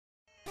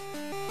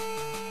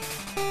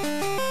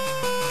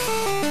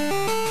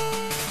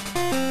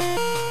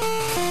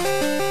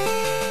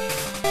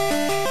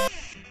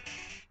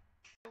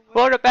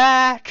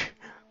Quarterback!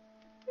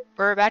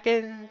 We're back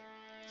in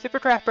Super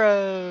Craft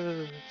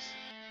Bros.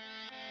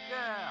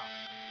 Yeah.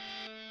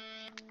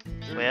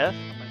 With?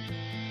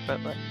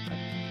 What?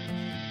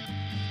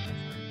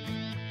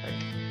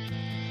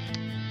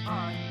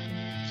 Alright.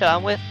 So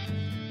I'm with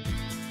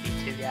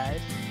these two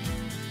guys.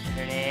 And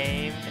they're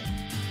named...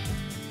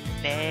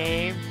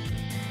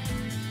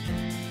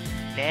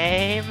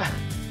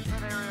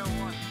 That area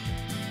 1.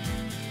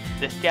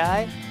 This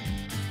guy?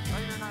 Oh,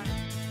 you're not.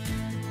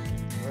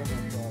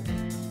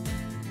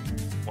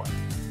 What?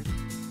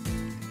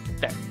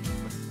 There.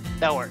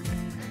 That worked.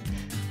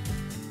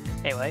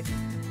 Anyway.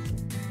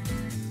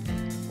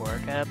 We're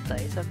gonna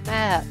play some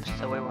maps.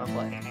 So we wanna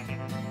play.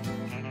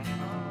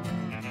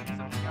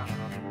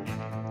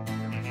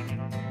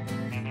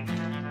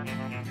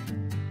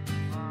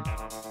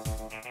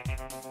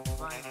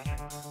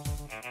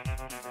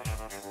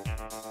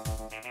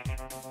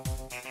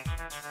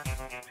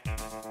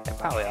 They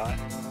probably are.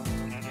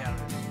 Yeah.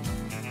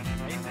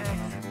 Apex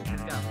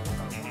has got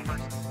one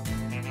person.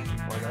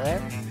 Over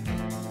there.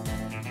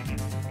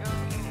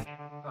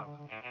 Go. Oh.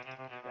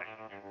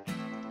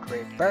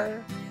 Creeper.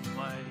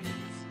 Blaze.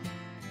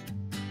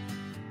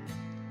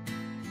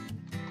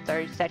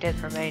 30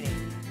 seconds remaining.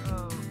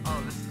 Go.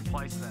 Oh, this is a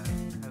place that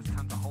has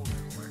tons of holes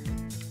everywhere.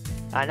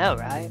 I know,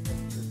 right?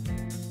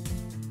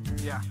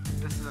 Yeah,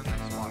 this is the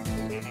next spot.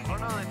 Oh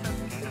no, they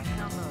took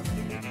down the...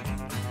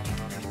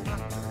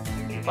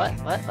 What?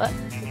 Took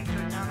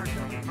down our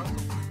building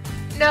puzzle.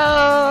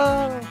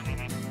 No!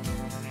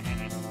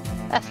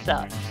 That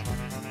sucks.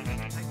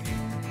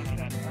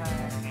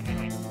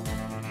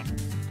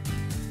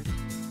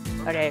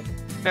 Okay,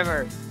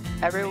 remember,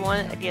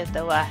 everyone against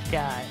the last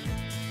guy.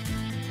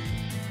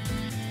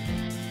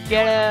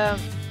 Get him!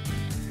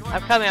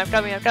 I'm coming.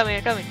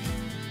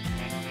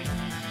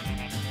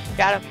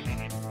 Got him.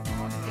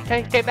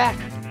 Stay back.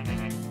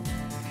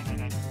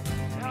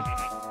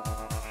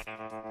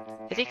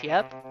 Is he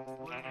up?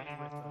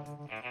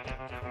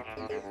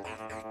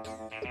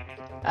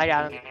 I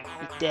got him.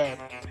 He's dead.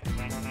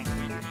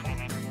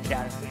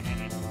 Got him.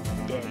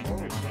 Dead.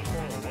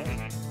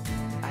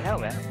 I know,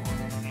 man.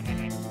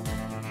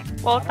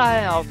 Well, it's not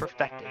in all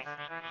perspective.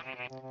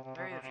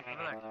 There he is,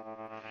 over there.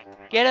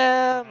 Get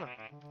him!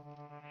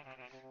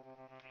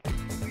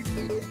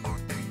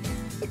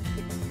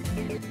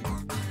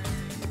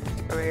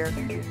 Over here.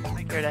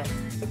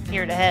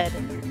 Here to head.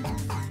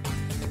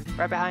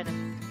 Right behind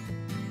him.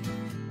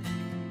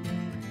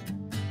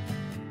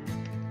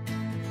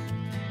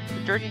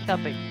 He's drinking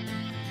something.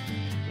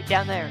 He's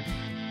down there.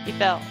 He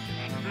fell.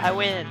 I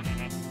win.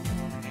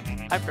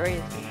 I'm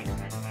crazy.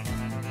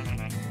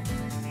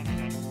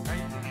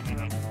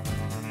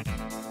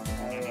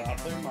 I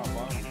threw my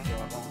bone, so I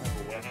don't have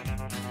a weapon.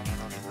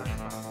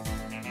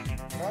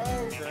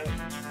 Oh, crap.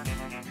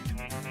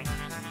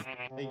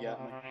 He got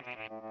me.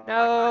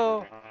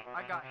 No!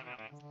 I got him.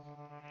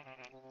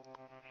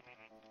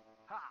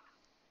 Ha!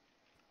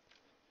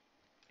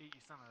 Eat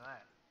you some of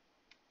that.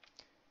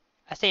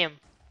 I see him.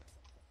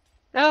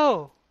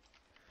 No!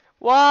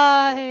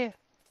 Why?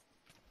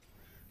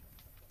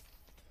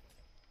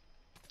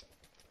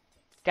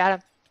 Got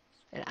him.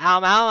 And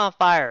I'm out on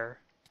fire.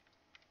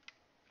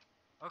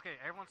 Okay,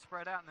 everyone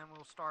spread out and then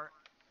we'll start.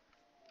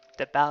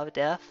 The Battle of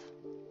Death.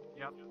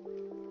 Yep.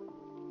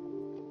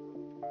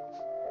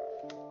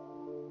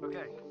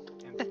 Okay,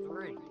 in 3,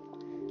 2,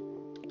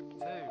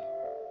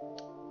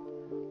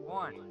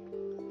 1,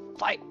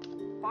 Fight!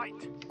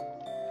 fight!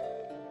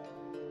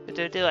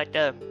 Do like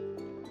the,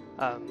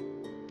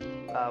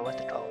 what's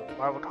it called?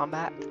 Marvel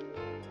Combat?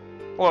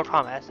 Mortal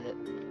Kombat, that's it.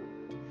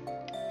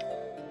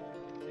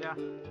 Yeah.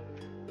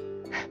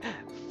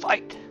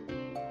 Fight!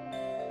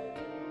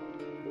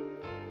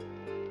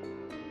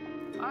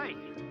 Hey!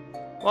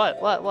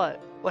 What?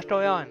 What's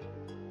going on?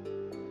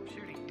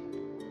 Shooting.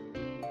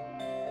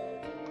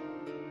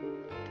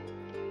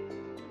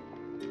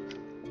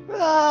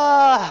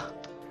 Ah!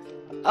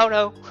 Oh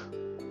no!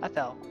 I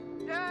fell.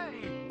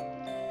 Yay!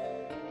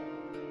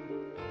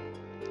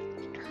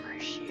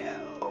 Tertio.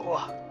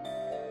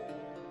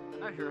 I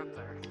know you're up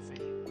there. I can see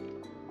you.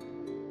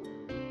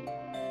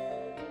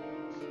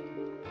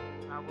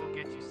 I will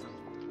get you some.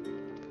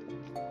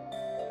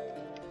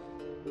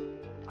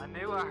 I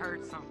knew I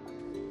heard something.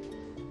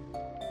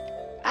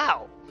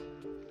 Ow!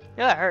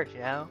 Yeah, that hurts, you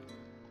know.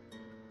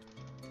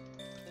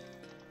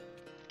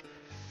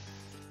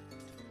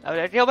 Oh,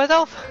 did I kill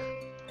myself?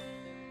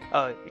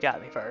 Oh, you got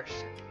me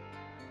first.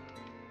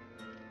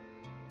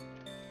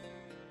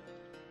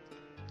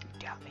 You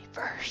got me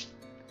first.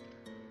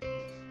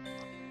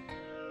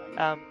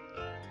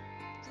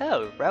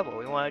 So, Rebel,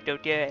 we want to go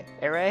get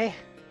Array?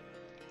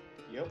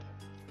 Yep.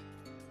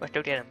 Let's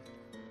go get him.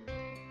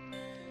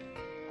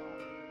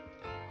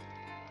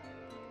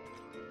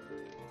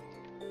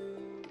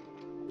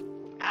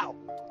 Ow!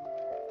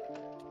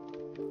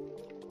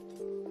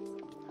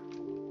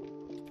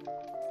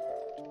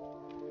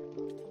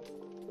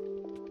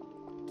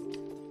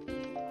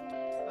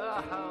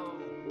 Oh!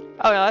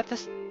 Oh no,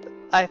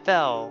 I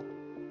fell.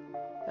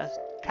 That's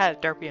kind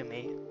of derpy of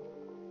me.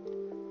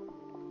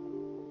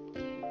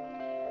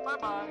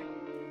 Bye-bye.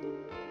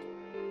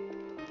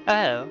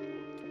 Hello.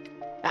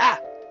 Ah!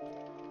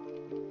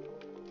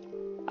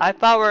 I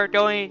thought we were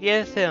going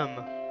against him.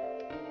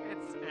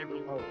 It's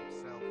everyone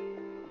himself.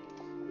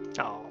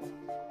 Oh.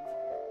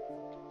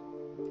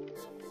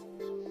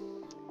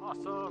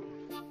 Awesome.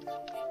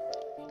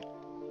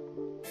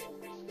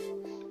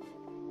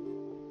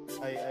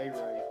 Hey,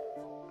 Ray.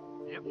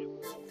 Yep.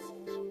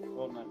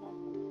 Oh, never mind.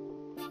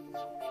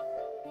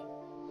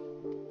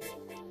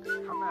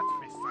 Come at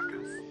me,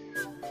 suckers.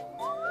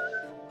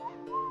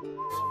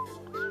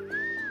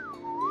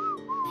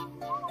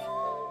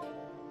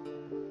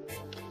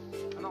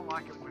 I don't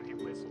like it when he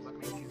whistles. That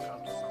means he's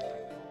up to something.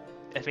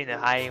 That's me the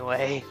hiding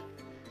way.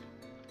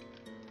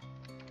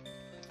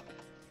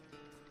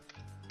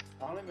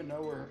 I don't even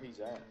know where he's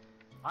at.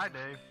 I do.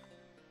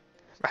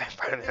 Right in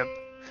front of him.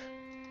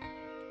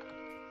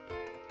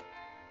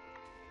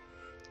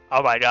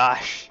 Oh my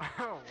gosh.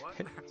 What?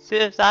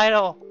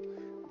 Suicidal.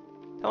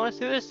 Someone's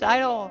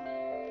suicidal.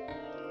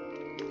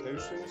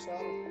 Who's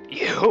suicidal?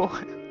 You. Oh,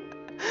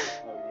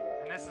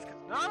 And this is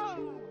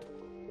no.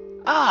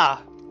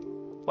 Ah.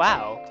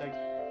 Wow. yeah.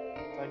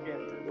 Take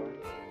it, Drew.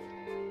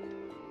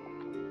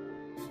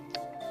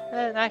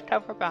 Nice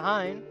cover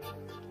behind.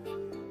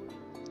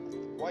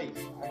 Wait,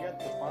 I got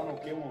the final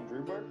kill on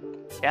Drewberg?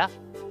 Yeah.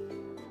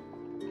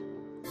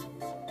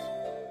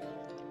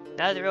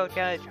 Now the real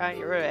guy is trying to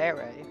get rid of Air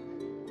Ray.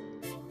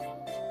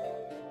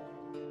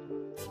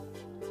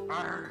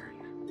 Burn.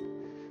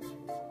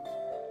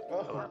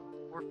 Oh,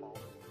 We're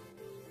falling.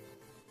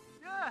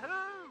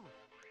 Yahoo!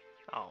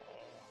 Oh.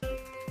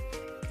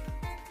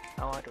 I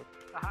want to.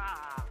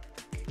 Aha!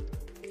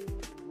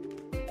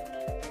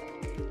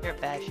 You're in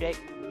bad shape.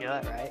 You know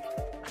that, right?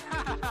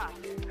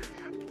 You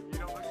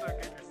don't look so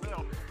good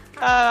yourself.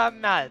 I'm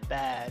not as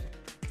bad.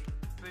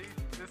 See,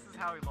 this is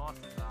how he lost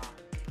his eye.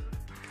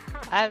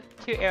 I have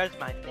 2 arrows in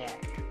my neck.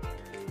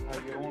 how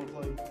you want to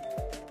play?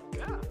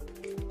 Yeah.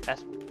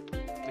 That's.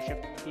 We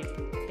should keep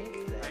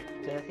thinking that.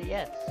 So I say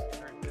yes.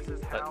 This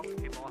is how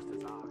he lost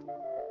his eye.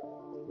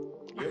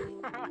 Yep.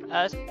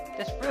 That's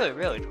really,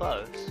 really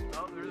close.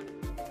 Oh,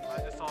 I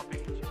just saw a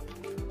Pikachu.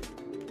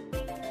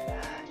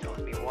 There'll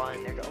only be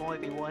one. There'll only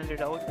be one.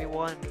 There'll only be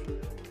one.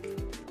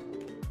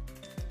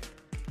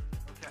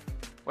 Okay.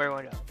 Where do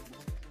I go?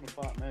 I'm gonna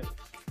fight next.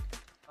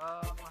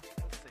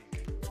 Let's see.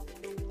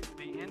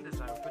 The end is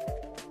open.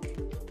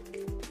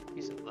 You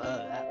used to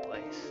love that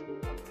place.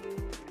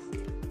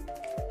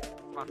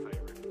 It's my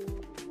favorite.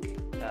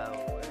 No,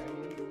 where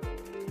are you?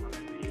 I'm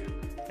in the end.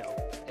 No,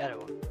 the other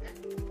one.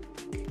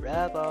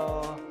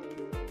 Rebel.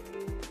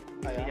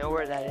 Hey, You know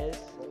where that is?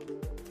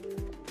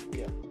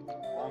 Yeah,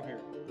 I'm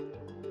here.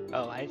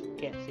 Oh, I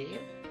can't see you?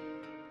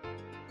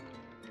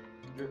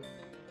 Drew,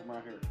 I'm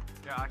right here.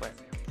 Yeah, I can Where?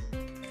 see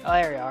him. Oh,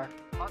 there you are.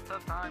 Hot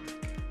tub time.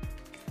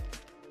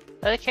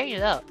 Oh, they changed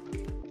it up.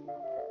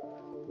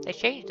 They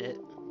changed it.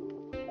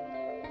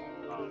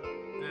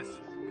 This is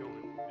going to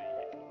be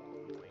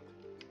complete.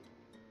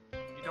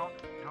 You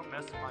don't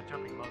mess with my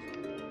jumping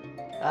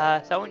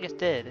muzzle. Someone just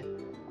did.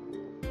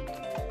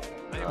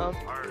 They Um,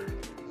 will burn.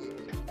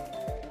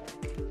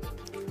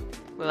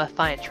 We must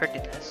find a trick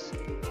in this.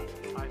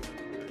 I know.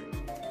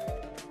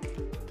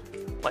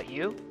 What,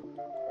 you?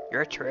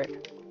 You're a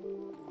trick.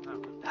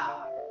 No.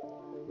 Ah.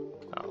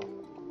 Oh.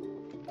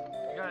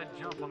 You gotta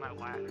jump on that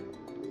ladder.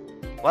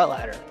 What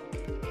ladder?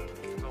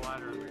 The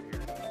ladder over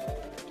here.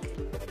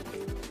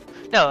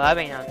 No, I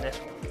mean on this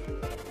one.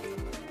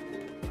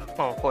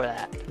 Oh, for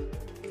that.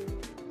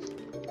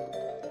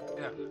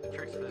 Yeah, the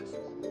trick's this.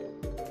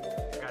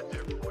 You gotta do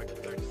it real quick in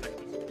 30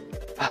 seconds.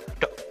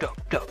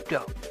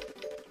 Go.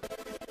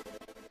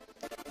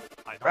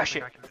 I don't Rush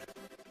think it. I can do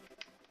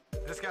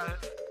it. This guy,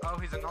 oh,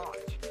 he's a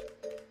notch.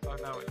 Oh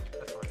no,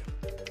 that's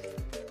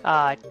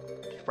not him.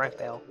 Sprint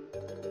fail.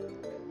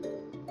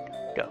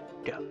 Go.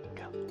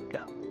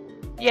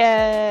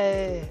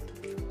 Yay!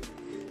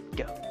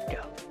 Go.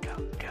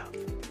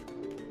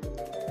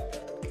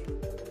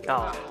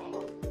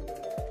 Oh.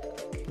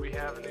 We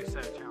have a new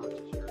set of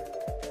challenges here.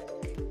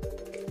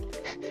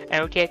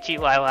 And we can't cheat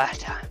like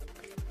last time.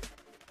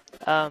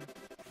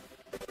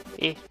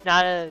 He's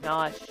not a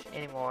notch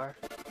anymore.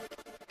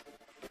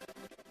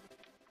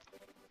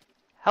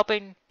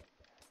 Helping.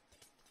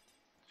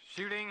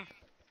 Shooting.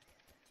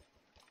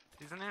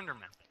 He's an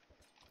Enderman.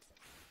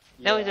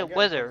 No, he's I a got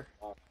wizard.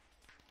 Are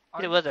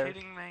He's a you wizard.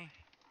 kidding me?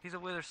 He's a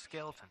wither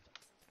skeleton.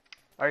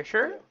 Are you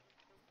sure?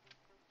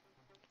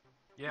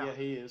 Yeah. Yeah,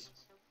 he is.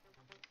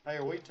 Hey,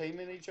 are we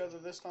teaming each other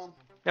this time?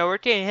 No, we're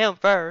teaming him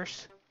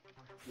first.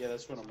 Yeah,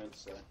 that's what I meant to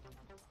say.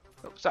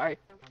 Oh, sorry.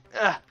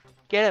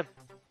 Get him.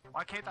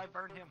 Why can't I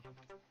burn him?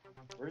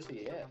 Where's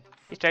he at?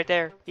 He's right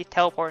there. He's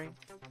teleporting.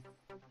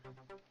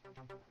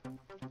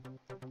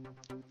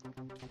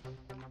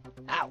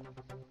 Ow.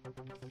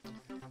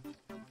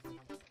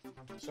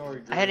 Sorry,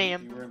 Drew. I hit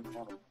him. You were in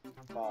front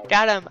of fire.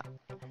 Got him.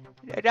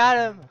 I got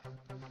him.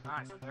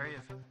 Nice, there he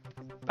is.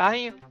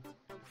 Behind you.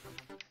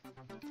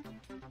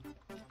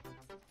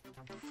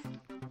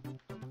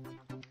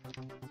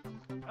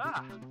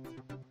 Ah!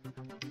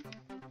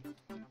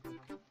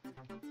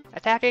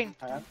 Attacking!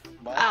 Back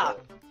Ah!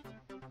 up.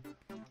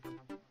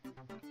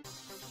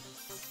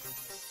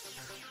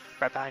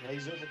 Right behind him.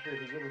 He's over here.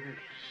 He's over here.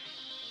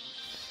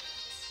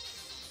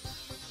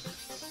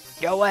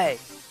 Go away!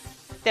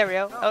 There we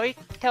go. Oh, he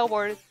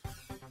teleported.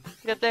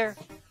 He's up there.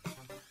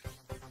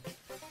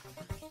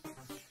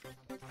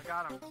 I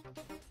got him.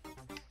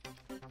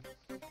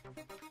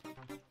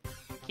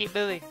 Keep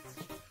moving.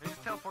 He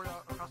just teleported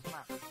across the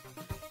map.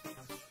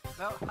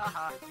 No,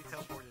 haha, he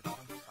teleported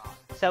off the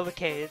side.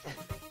 Suffocated.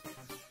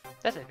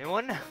 That's a new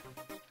one.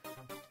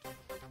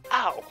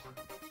 Ow!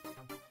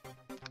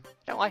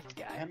 Don't like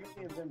this How guy.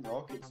 many of them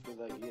rockets do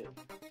they get?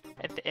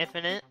 At the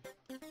infinite?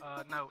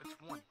 No, it's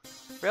one.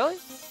 Really?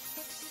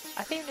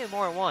 I think they do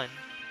more than one.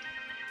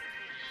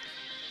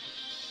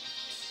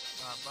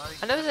 Buddy.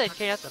 I know they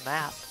changed out the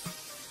map.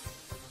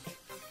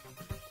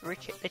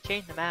 They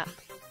changed the map.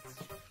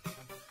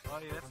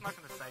 Buddy, that's not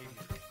gonna save you.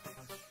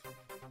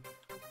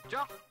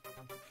 Jump!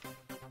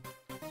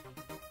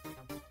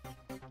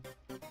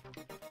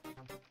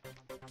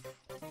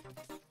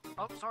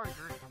 Oh, sorry,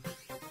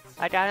 Drew.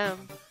 I got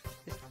him.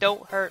 Just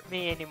don't hurt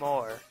me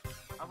anymore.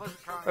 I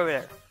wasn't trying. Over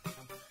there.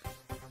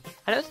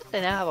 I noticed that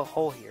they now have a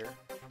hole here.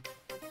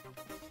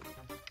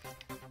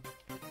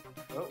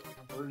 Oh,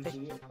 where is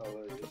he at? Oh,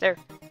 there he is. There.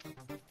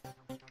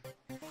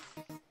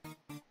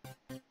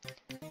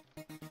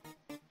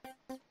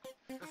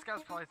 This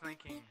guy's probably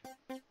thinking,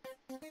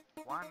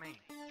 why me?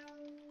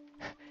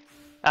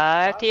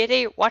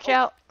 TNT, watch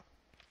out!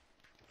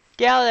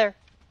 Get out of there!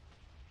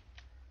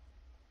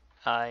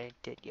 I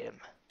did get him.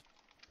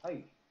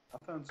 Hey, I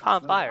found some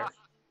On snow. fire.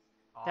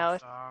 Now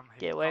let's Awesome. He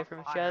get was away on from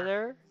each fire.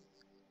 other.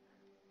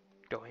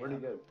 Don't Where'd he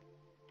go?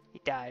 He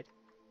died.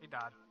 He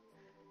died.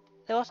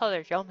 They lost all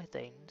their jumping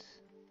things.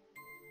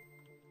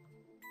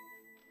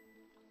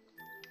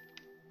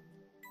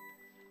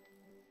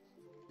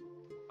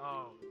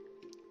 Oh,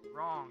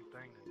 wrong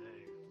thing to do.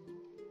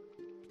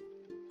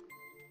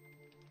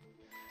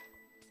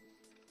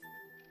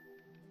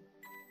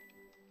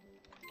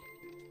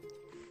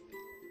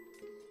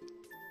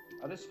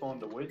 I just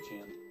spawned a witch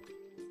in.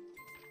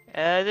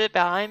 Is it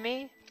behind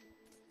me?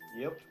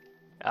 Yep.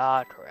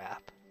 Ah,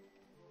 crap.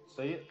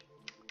 See it?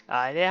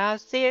 I now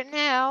see it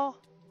now.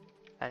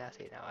 I now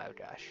see it now. Oh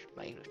gosh,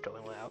 my English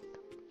going out.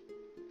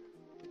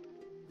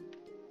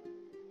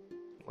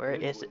 Where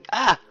Big is it? witch.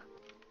 Ah!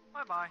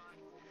 Bye bye.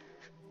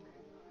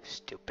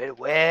 Stupid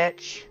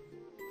witch.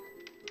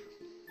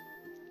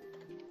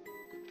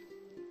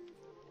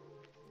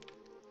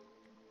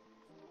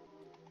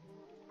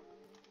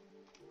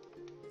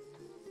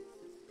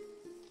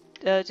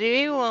 Do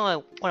you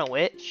want a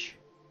witch?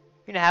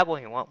 You can have one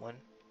if you want one.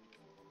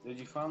 Did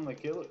you finally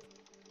kill it?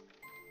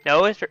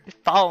 No, it's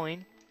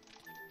following.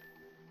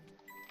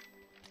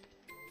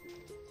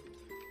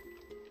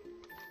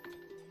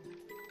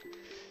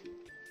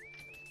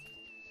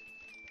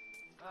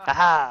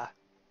 Aha!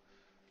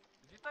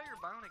 Did you throw your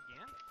bone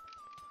again?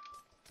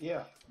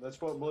 Yeah,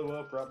 that's what blew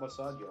up right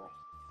beside y'all.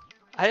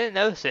 I didn't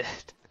notice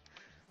it.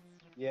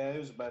 Yeah, it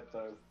was a bad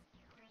throw.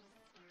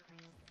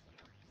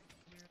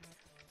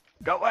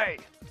 Go away!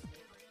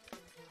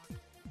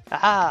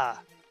 Aha!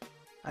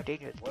 How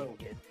dangerous Whoa.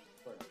 you did.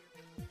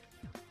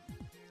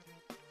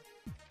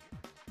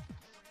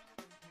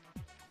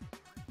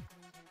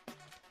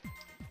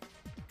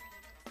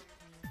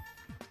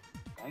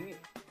 Dang it.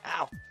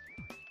 Ow!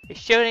 He's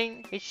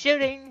shooting! He's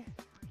shooting!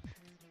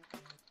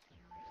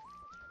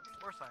 Of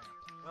course I am.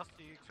 What else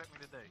do you expect me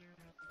to do?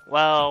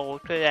 Well,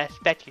 could I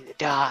expect you to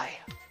die?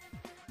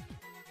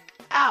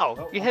 Ow!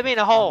 Oh, You hit me in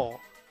a hole!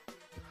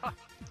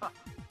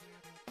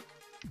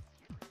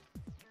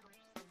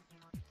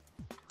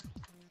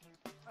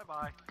 Bye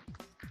bye.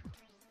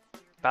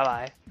 Bye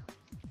bye.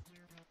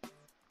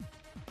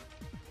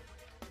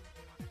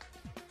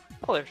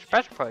 Oh, there's a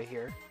pressure plate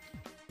here.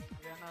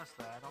 Yeah, I noticed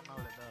that. I don't know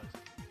what it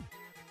does.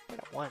 I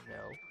don't want to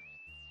know.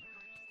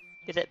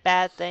 Is it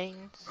bad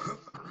things?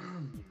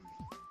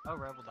 Oh,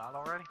 Rebel died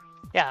already?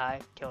 Yeah, I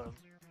killed him.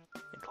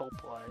 In cold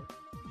blood.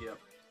 Yep.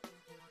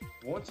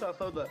 Once I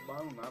throw that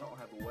bone, I don't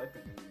have a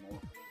weapon anymore.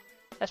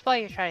 That's why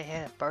you're trying to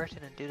hit a person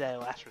and do that at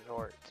last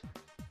resort.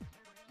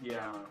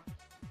 Yeah.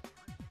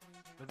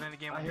 But then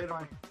again, I when hit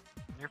him.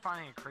 you're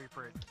finding a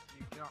creeper,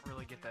 you don't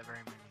really get that very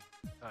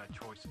many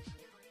choices.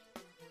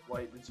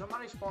 Wait, did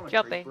somebody spawn a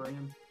Jumping. creeper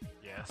in?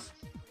 Yes.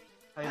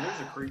 Hey,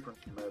 there's a creeper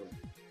in the middle.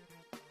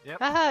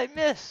 Ah, I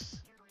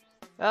missed!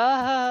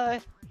 Ah,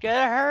 it's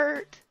gonna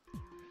hurt!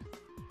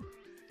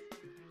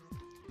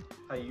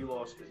 Hey, you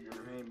lost it. Your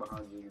hand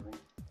behind you anymore.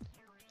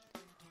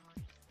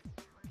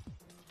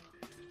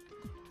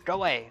 Go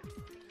away.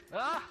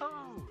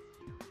 Oh!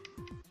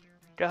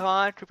 Go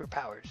on, trooper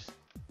powers.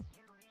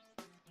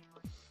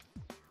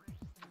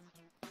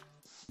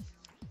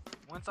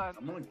 Once I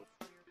I'm gonna.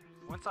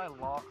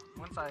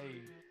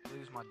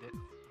 lose my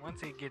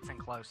once he gets in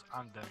close,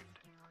 I'm doomed.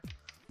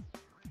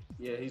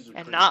 Yeah, he's a And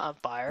creeper. not on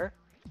fire.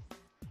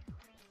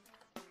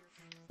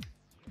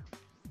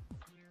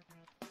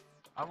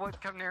 I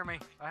wouldn't come near me.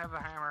 I have a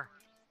hammer.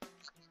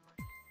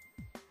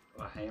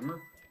 A hammer?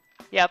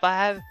 Yeah, but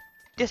I have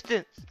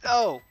distance.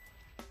 Oh!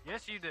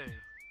 Yes, you do.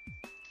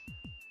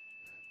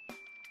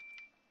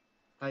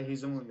 Hey,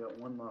 he's only got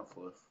one life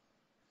left.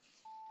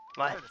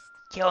 What? Noticed.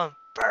 Kill him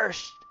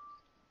first.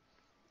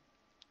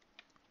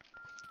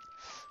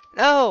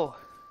 No.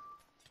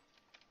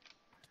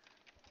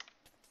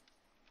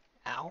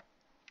 Ow.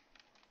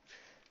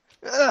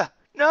 Ugh,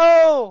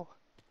 no.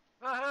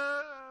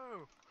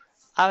 Woohoo!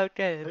 I'm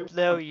gonna Who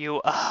blow won?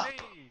 you up.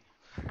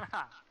 Me!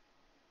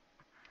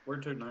 Where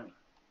to now?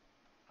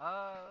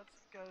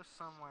 Let's go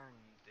somewhere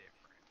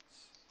different.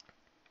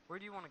 Where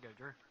do you want to go,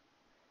 Drew?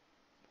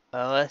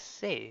 Let's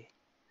see.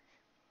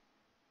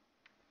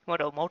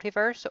 What, a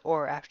multiverse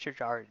or After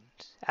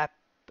Gardens?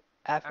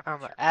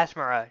 Aperture.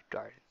 Asmara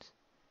Gardens.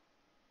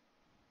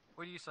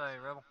 What do you say,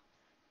 Rebel?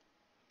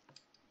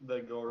 The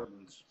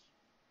gardens.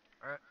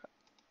 Alright.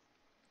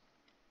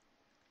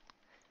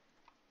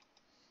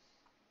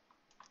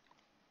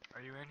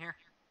 Are you in here?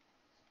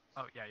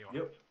 Oh, yeah, you are.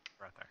 Yep.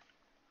 Right there.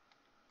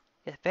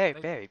 It's a very,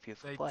 They- very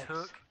beautiful They place.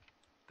 took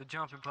the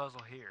jumping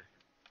puzzle here.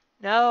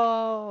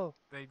 No.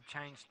 They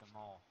changed them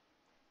all.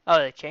 Oh,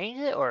 they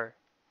changed it or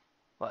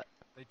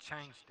They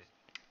changed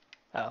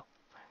it.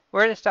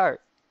 where to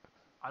start?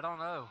 I don't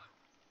know.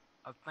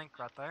 I think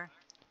right there.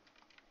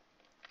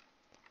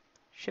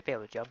 Should be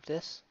able to jump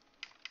this.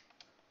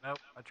 Nope,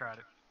 I tried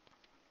it.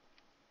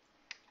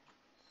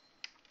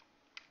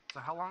 So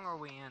how long are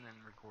we in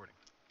recording?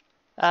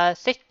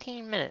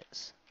 16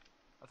 minutes.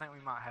 I think we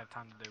might have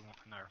time to do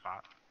another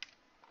fight.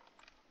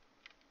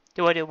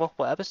 Do I do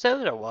multiple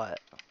episodes or what?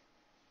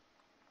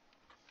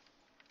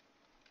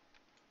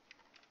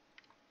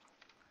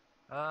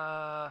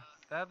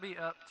 That'd be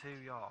up to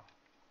y'all.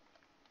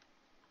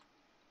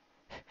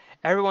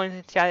 Everyone's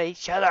inside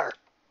each other.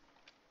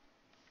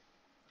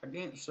 I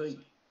can't see.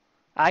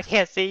 I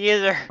can't see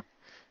either.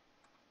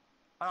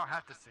 I don't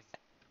have to see.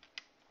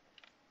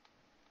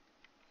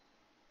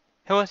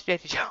 Who wants to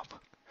get to jump?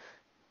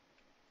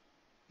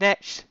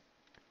 Next.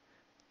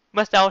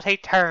 Must all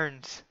take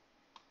turns.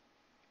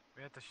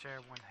 We have to share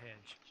one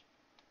hedge.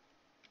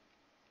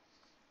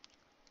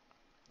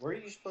 Where are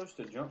you supposed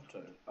to jump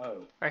to?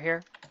 Oh. Right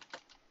here.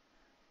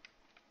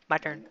 My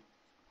turn.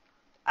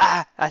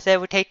 Ah! I said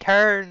we take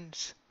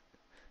turns.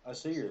 I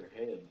see your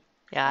head.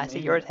 Yeah, I see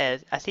your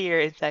head. I see your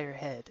inside your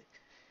head.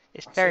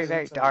 It's I very, said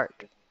very inside your dark.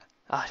 head.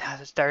 Oh,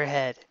 that's a dark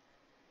head.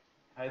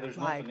 Hey, there's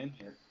Why? nothing in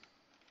here.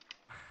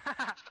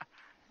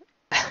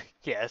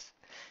 Yes.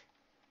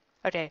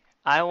 Okay,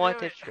 I want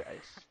Do to it. try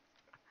this.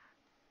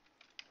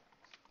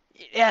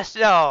 Yes,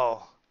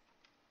 no.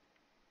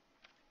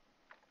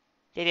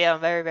 Did it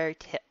on very, very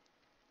tip.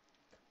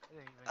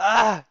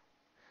 Ah!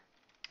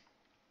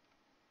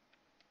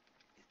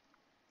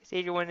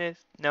 See, one is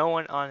no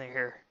one on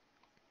here.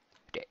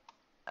 Okay.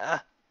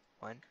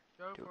 One.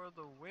 Go Two. for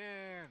the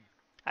win.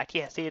 I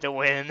can't see the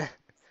win.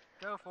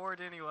 Go for it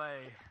anyway.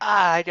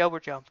 Ah, I double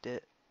jumped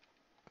it.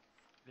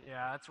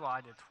 Yeah, that's why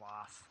I did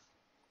twice.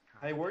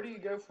 Hey, where do you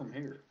go from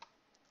here?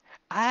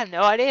 I have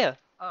no idea.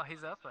 Oh,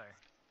 he's up there.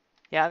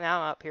 Yeah,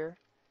 now I'm up here.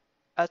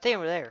 I think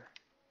over there.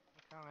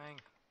 Coming.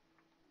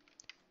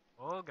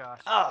 Oh gosh.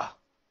 Oh.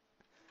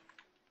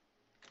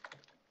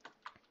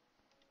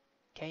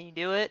 Can you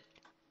do it?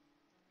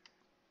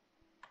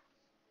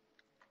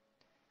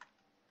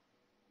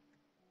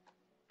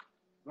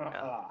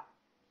 Ah.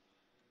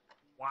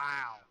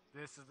 Wow.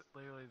 This is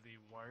literally the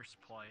worst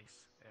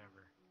place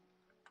ever.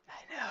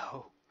 I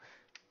know.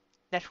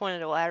 Next one is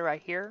the ladder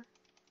right here.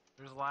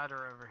 There's a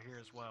ladder over here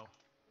as well.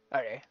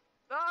 Okay.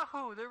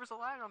 Oh, there was a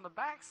ladder on the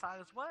back side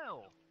as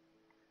well.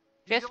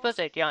 You Just don't supposed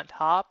to get on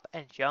top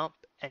and jump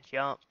and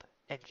jump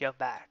and jump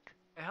back.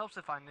 It helps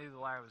if I knew the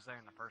ladder was there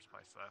in the first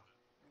place,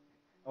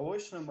 though. I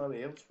wish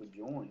somebody else would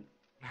join.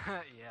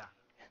 Yeah.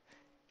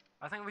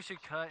 I think we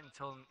should cut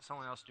until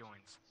someone else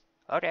joins.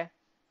 Okay.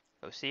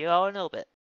 We'll see you all in a little bit.